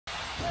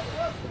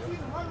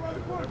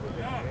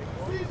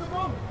Seize the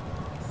moment.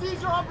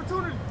 Seize your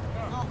opportunity.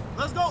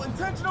 Let's go.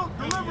 Intentional,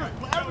 deliberate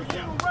with every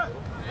single rep.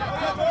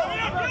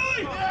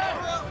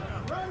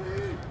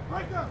 Ready?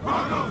 Right there.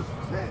 Broncos.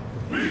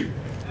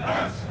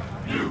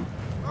 BSU.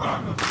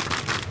 Broncos.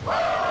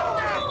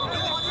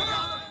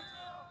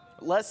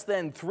 Less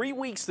than 3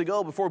 weeks to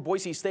go before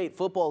Boise State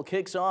football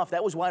kicks off.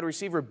 That was wide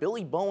receiver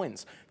Billy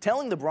Bowens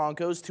telling the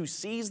Broncos to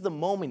seize the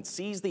moment,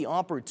 seize the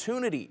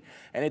opportunity.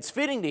 And it's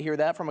fitting to hear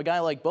that from a guy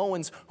like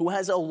Bowens, who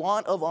has a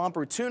lot of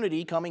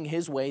opportunity coming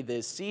his way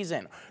this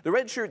season. The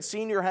redshirt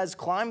senior has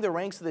climbed the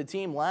ranks of the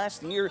team.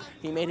 Last year,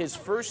 he made his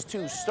first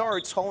 2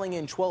 starts, hauling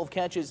in 12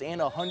 catches and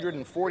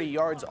 140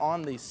 yards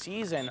on the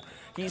season.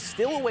 He's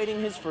still awaiting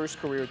his first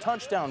career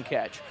touchdown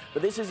catch.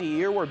 But this is a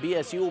year where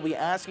BSU will be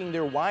asking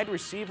their wide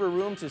receiver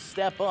room to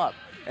step up.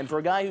 And for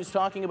a guy who's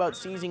talking about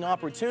seizing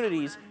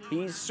opportunities,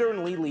 he's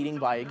certainly leading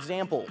by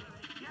example.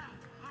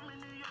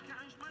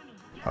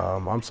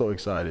 I'm so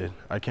excited.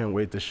 I can't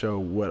wait to show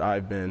what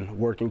I've been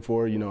working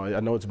for. You know, I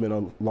know it's been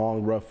a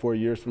long, rough 4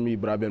 years for me,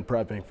 but I've been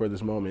prepping for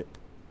this moment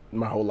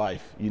my whole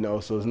life, you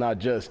know, so it's not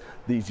just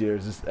these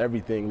years, it's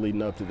everything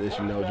leading up to this,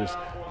 you know, just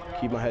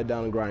keep my head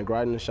down and grind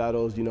in the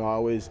shadows. You know, I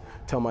always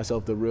tell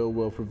myself the real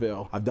will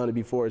prevail. I've done it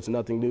before, it's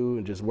nothing new,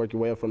 and just work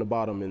your way up from the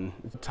bottom, and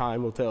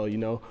time will tell, you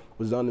know,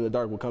 what's done in the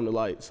dark will come to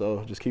light.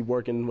 So just keep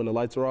working when the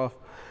lights are off,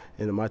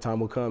 and my time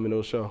will come and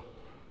it'll show.